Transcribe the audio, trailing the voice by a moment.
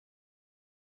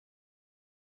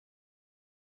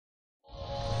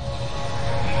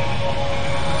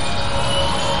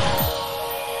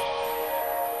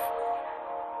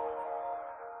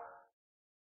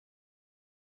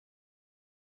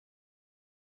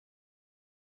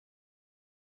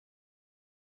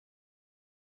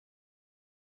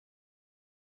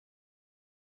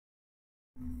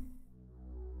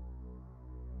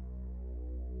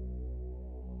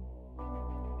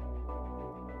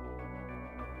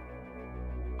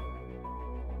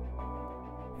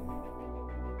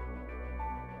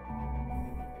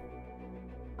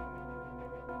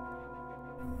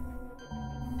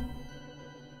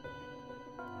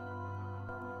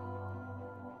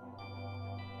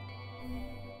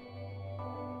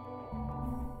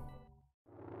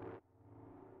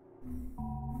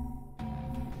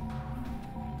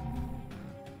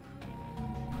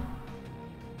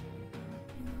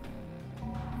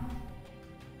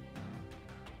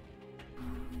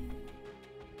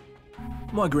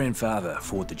My grandfather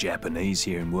fought the Japanese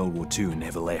here in World War II and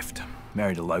never left.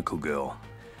 Married a local girl.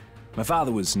 My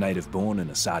father was native-born and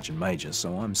a sergeant major,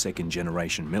 so I'm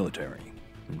second-generation military.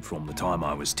 And from the time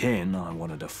I was 10, I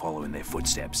wanted to follow in their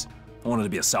footsteps. I wanted to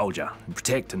be a soldier and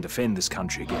protect and defend this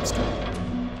country against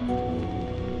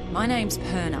them. My name's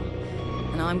Perna,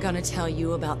 and I'm going to tell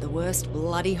you about the worst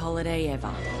bloody holiday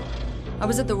ever. I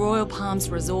was at the Royal Palms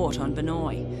Resort on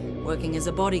Vinoy, working as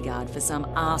a bodyguard for some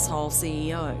asshole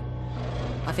CEO.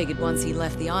 I figured once he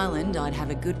left the island, I'd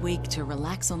have a good week to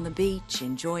relax on the beach,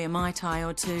 enjoy a Mai Tai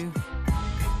or two.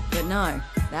 But no,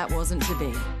 that wasn't to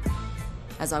be.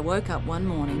 As I woke up one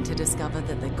morning to discover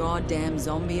that the goddamn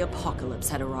zombie apocalypse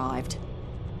had arrived.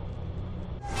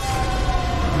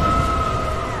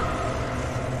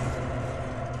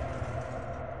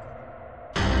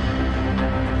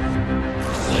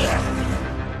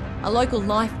 A local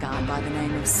lifeguard by the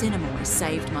name of Cinemoy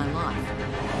saved my life.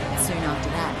 Soon after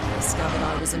that, I discovered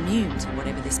I was immune to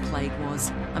whatever this plague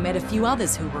was. I met a few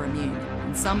others who were immune,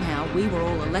 and somehow we were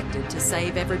all elected to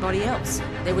save everybody else.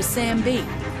 There was Sam B,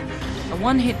 a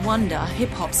one-hit wonder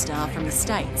hip-hop star from the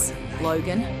States.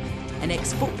 Logan, an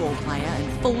ex-football player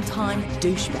and full-time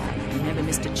douchebag who never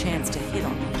missed a chance to hit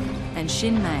on me. And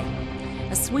Shin Mei,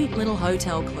 a sweet little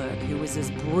hotel clerk who was as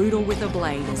brutal with a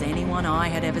blade as anyone I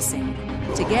had ever seen.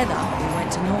 Together, we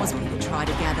went to Norsby to try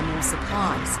to gather more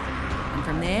supplies. And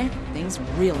from there, things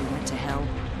really went to hell.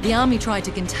 The army tried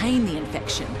to contain the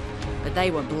infection, but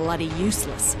they were bloody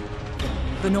useless.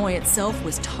 Vinoy itself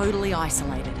was totally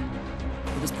isolated.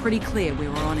 It was pretty clear we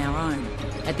were on our own.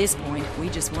 At this point, we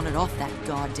just wanted off that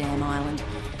goddamn island,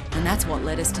 and that's what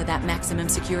led us to that maximum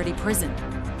security prison.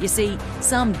 You see,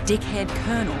 some dickhead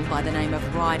colonel by the name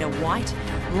of Ryder White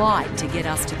lied to get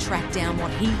us to track down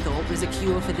what he thought was a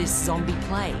cure for this zombie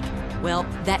plague. Well,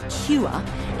 that cure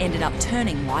ended up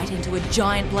turning White into a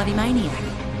giant bloody maniac.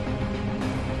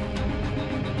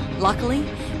 Luckily,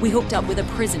 we hooked up with a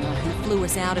prisoner who flew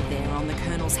us out of there on the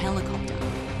Colonel's helicopter.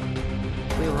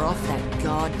 We were off that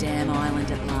goddamn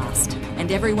island at last.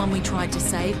 And everyone we tried to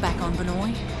save back on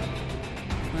Vinoy,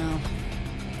 well,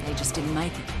 they just didn't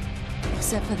make it.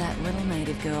 Except for that little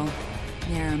native girl,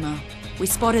 Yarima. We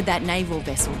spotted that naval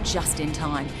vessel just in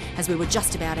time, as we were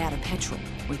just about out of petrol.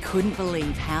 We couldn't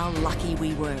believe how lucky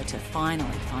we were to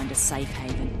finally find a safe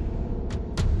haven.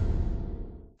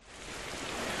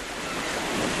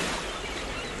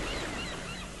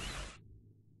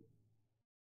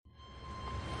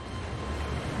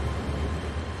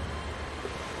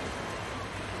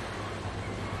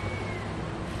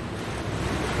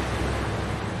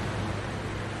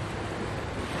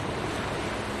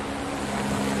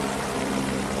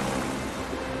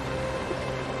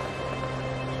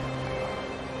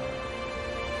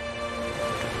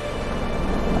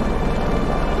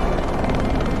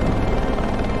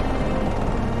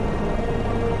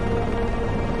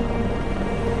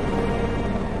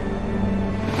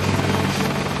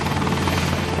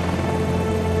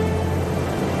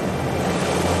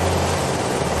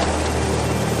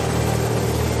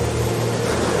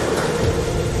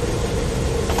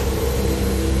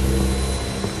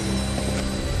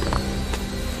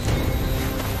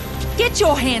 Get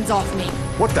your hands off me!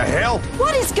 What the hell?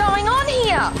 What is going on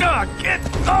here?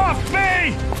 Get off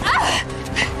me!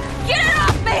 Get it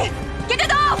off me! Get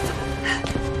it off!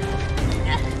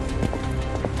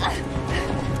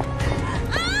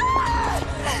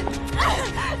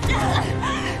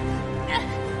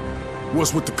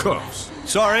 What's with the cuffs?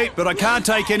 Sorry, but I can't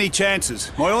take any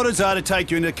chances. My orders are to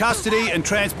take you into custody and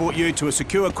transport you to a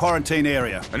secure quarantine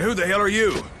area. And who the hell are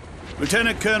you?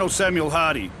 Lieutenant Colonel Samuel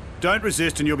Hardy. Don't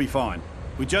resist and you'll be fine.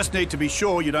 We just need to be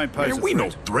sure you don't pose a Man, we threat.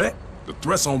 no threat. The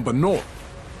threat's on Benoit.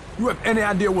 You have any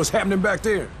idea what's happening back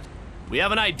there? We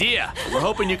have an idea. We're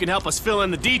hoping you can help us fill in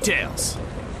the details.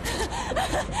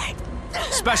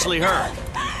 Especially her.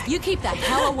 You keep the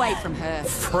hell away from her.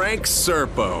 Frank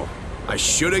Serpo. I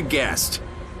should have guessed.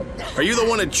 Are you the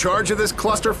one in charge of this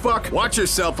clusterfuck? Watch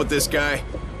yourself with this guy.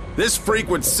 This freak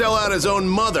would sell out his own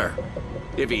mother.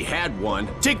 If he had one.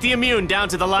 Take the immune down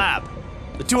to the lab.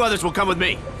 The 2 others will come with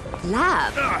me.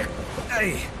 Lab?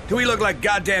 Hey, do we look like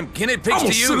goddamn guinea pigs I'm a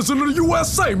to you? citizen of the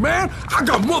USA, man. I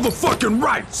got motherfucking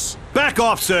rights. Back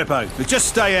off, Serpo, but just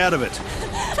stay out of it.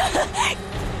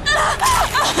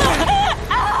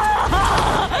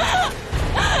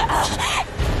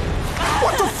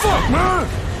 What the fuck, man?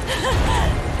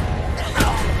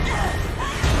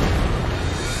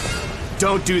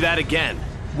 Don't do that again.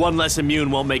 1 less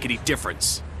immune won't make any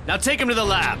difference. Now take him to the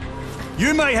lab.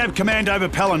 You may have command over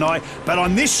Palanai, but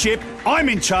on this ship, I'm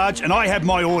in charge and I have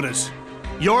my orders.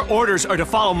 Your orders are to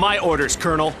follow my orders,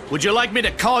 Colonel. Would you like me to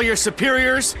call your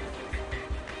superiors?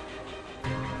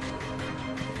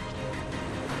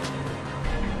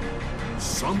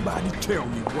 Somebody tell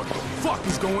me what the fuck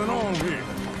is going on here.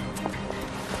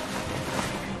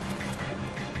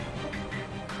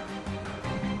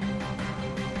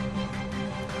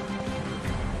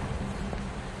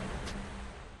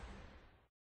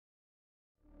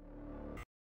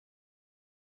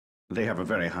 They have a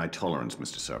very high tolerance,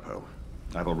 Mr. Serpo.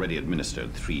 I've already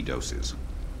administered 3 doses.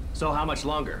 So how much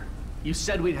longer? You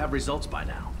said we'd have results by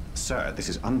now. Sir, this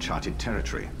is uncharted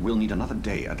territory. We'll need another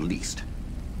day at least.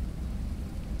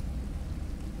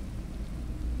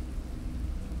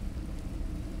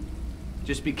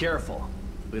 Just be careful.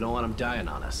 We don't want him dying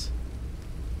on us.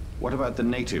 What about the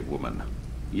native woman,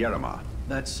 Yerima?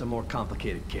 That's a more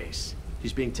complicated case.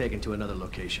 She's being taken to another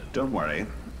location. Don't worry.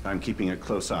 I'm keeping a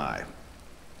close eye.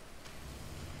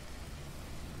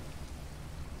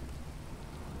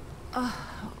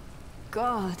 Oh,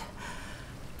 God.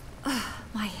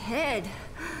 My head.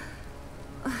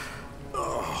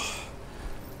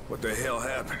 What the hell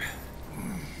happened?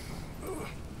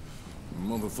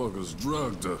 Motherfuckers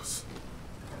drugged us.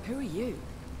 Who are you?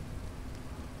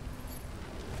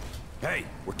 Hey,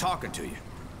 we're talking to you.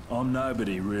 I'm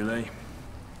nobody, really.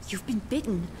 You've been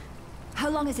bitten. How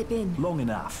long has it been? Long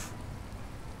enough.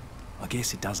 I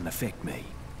guess it doesn't affect me.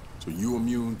 So you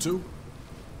immune too?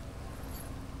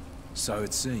 So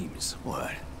it seems.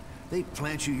 What? They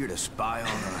plant you here to spy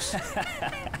on us?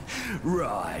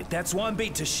 Right, that's why I'm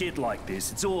beat to shit like this.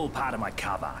 It's all part of my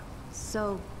cover.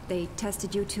 So, they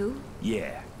tested you too?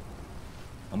 Yeah.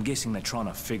 I'm guessing they're trying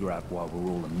to figure out why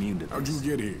we're all immune to this. How'd you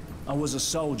get here? I was a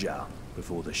soldier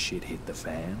before the shit hit the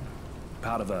fan.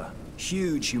 Part of a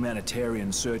huge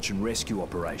humanitarian search and rescue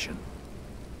operation.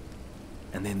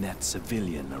 And then that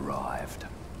civilian arrived.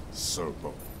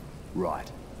 Serpo.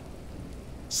 Right.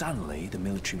 Suddenly, the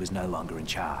military was no longer in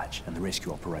charge, and the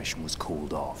rescue operation was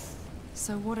called off.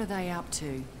 So what are they up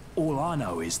to? All I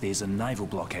know is there's a naval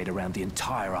blockade around the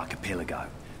entire archipelago.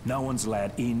 No one's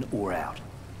allowed in or out.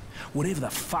 Whatever the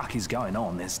fuck is going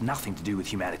on, there's nothing to do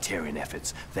with humanitarian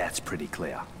efforts. That's pretty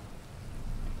clear.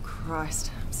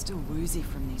 Christ, I'm still woozy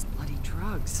from these bloody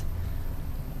drugs.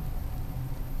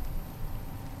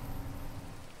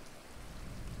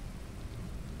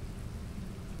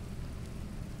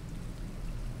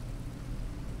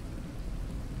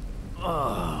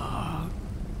 Oh,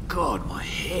 God, my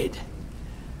head.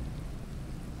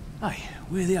 Hey,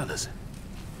 where are the others?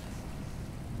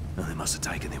 Oh, they must have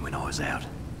taken them when I was out.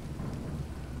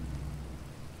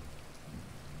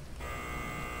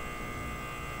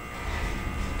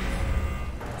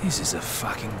 This is a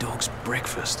fucking dog's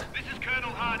breakfast. This is Colonel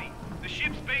Hardy. The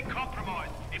ship's been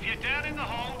compromised. If you're down in the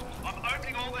hold, I'm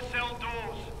opening all the cell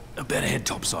doors. I better head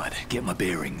topside, get my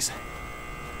bearings.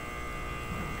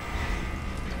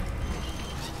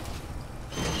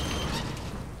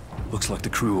 Looks like the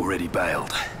crew already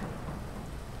bailed.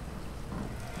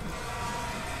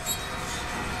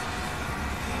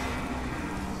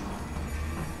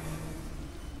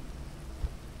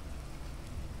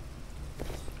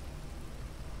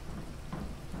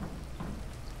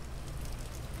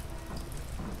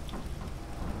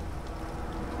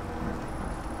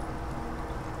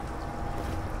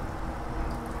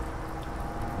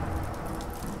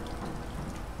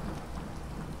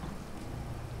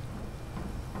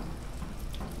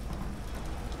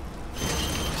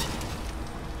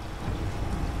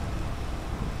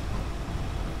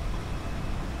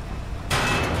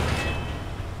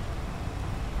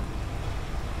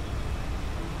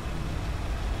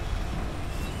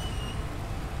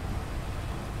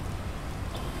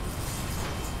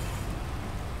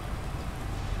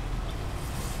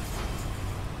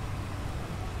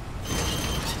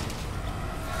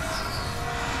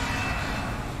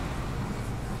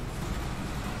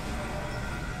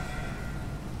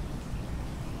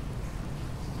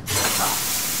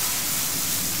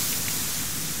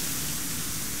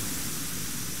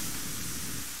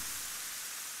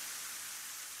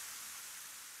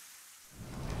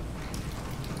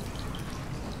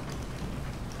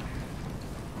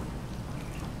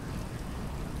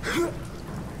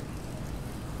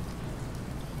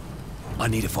 I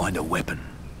need to find a weapon.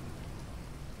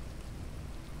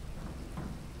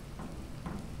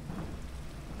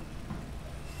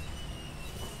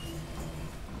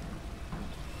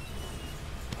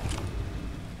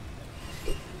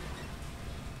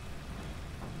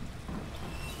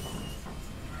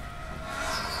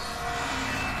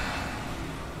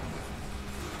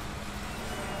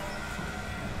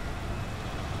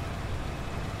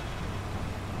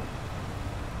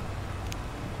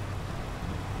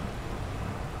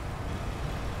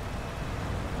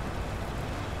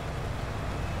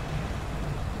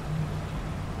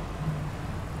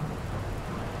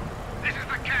 This is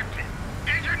the captain.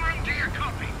 Engine room to your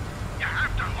copy. You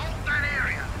have to hold that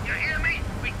area. You hear me?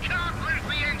 We can't lose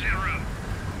the engine room.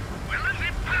 We're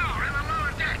losing power in the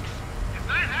lower decks. If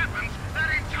that happens, that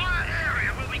entire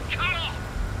area will be cut off.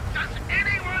 Does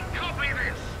anyone copy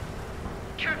this?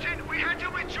 Captain, we had to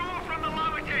withdraw from the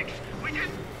lower decks. We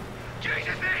didn't...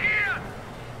 Jesus, they're here!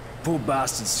 Poor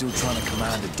bastard's still trying to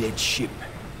command a dead ship.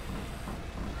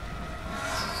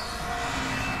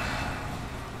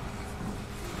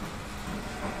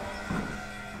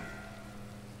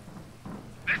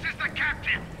 This is the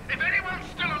captain. If anyone's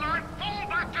still alive, fall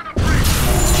back to the bridge!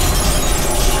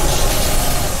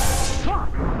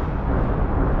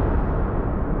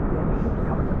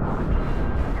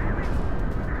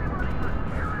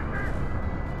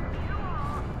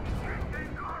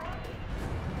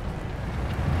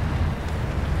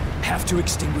 Have to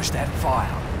extinguish that fire.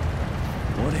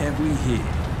 What have we here?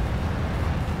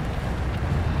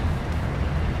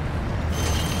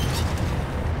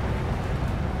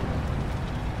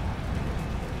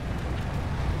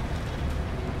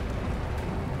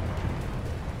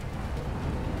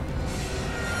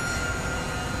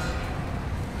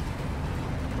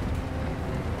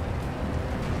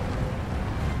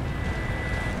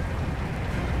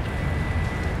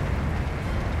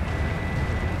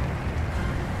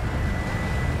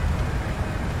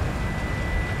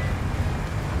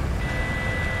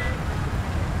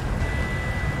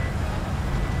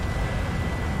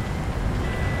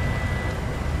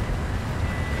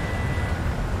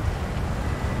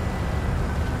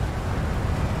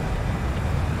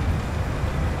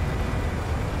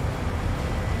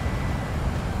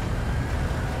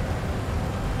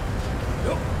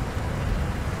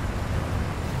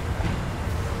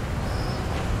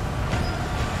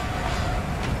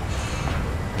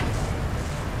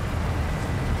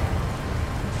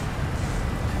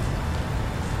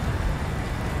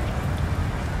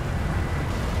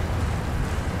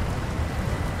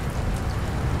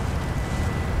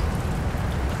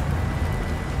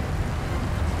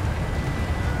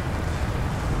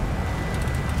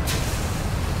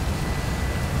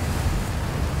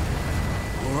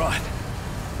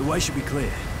 The way should be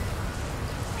clear.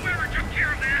 Whoever took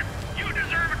care of that, you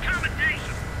deserve a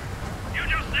commendation. You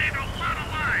just saved a lot of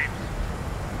lives.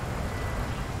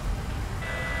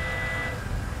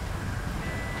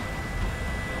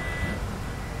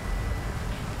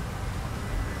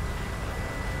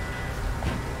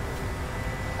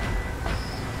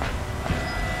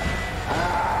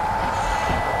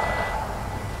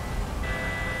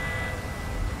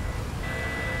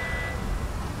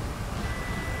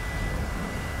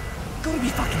 Gotta be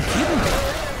fucking kidding me.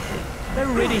 They're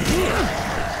already here.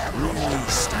 Really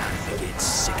starting to get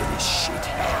sick of this shit.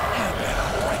 How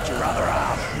about I break your other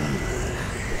arm?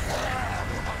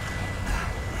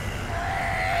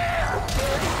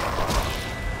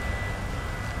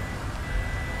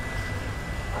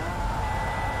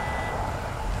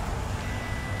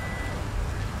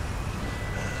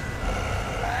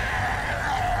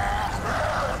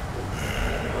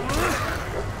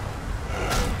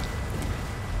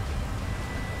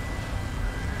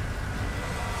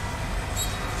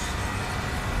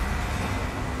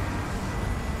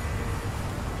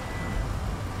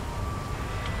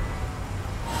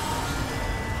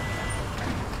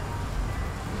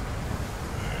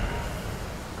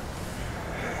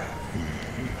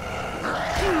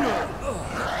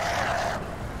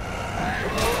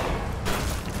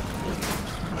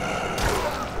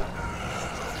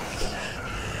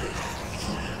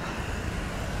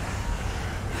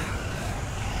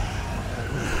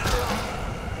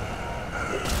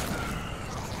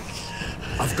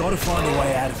 I've got to find a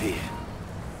way out of here.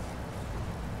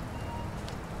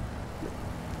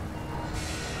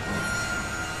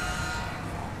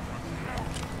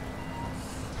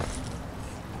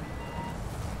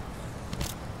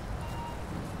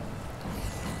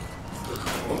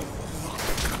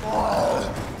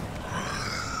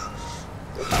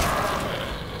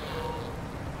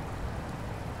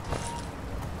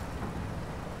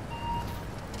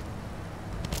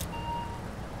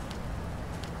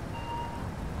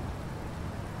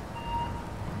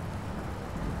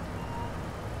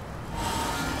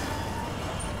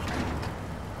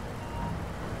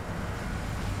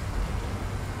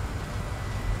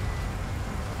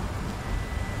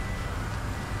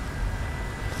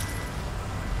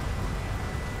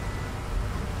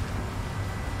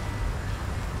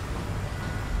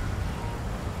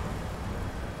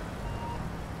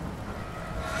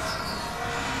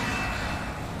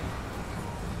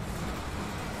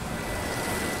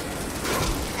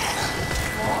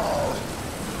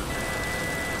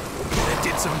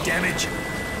 some damage.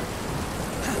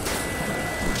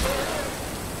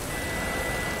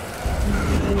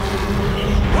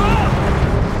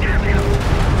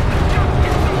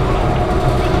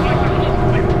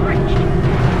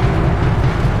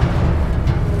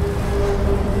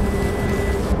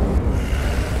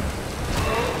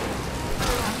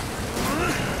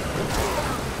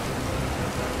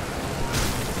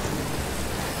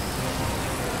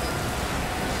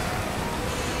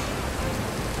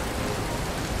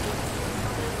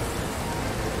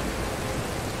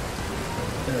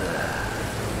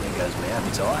 There goes my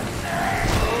appetite.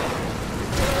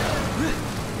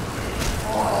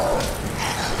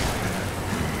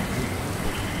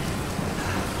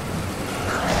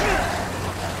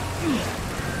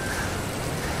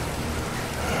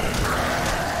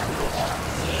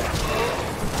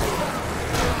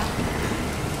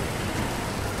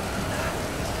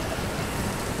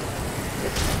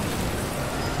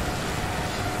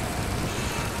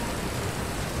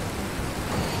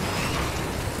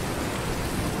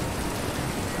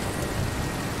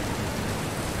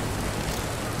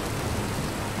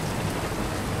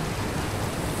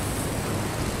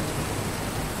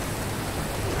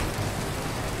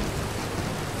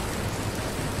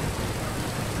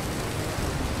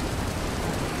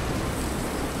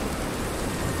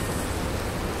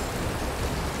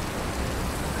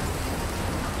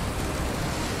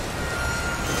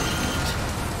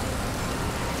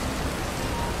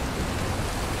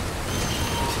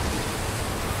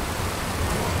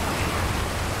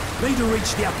 Need to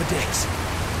reach the upper decks.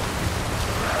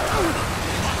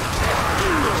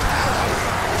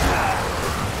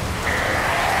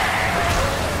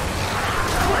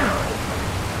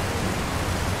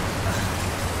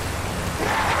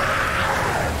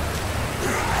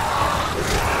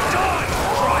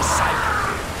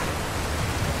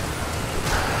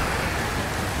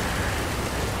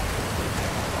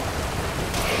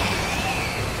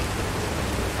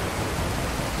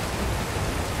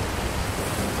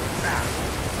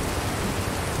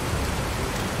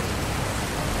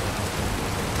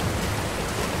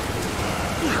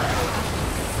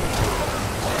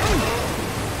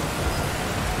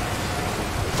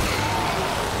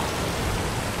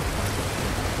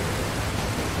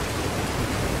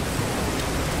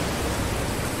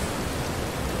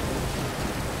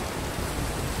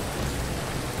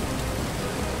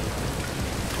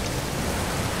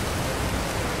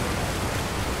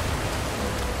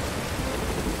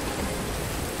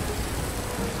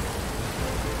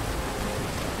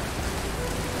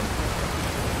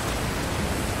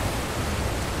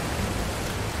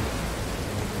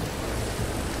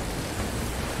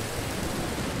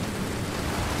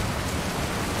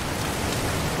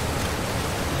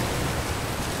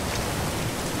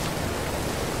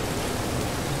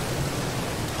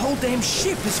 Whole damn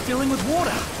ship is filling with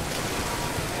water.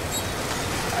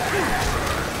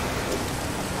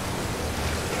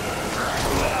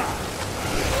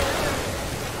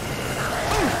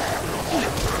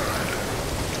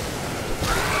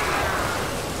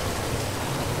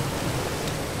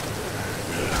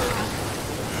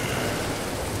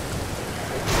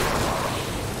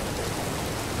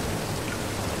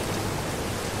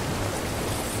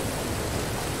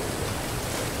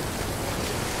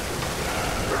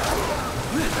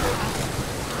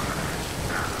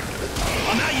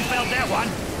 I know you felt that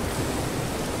one.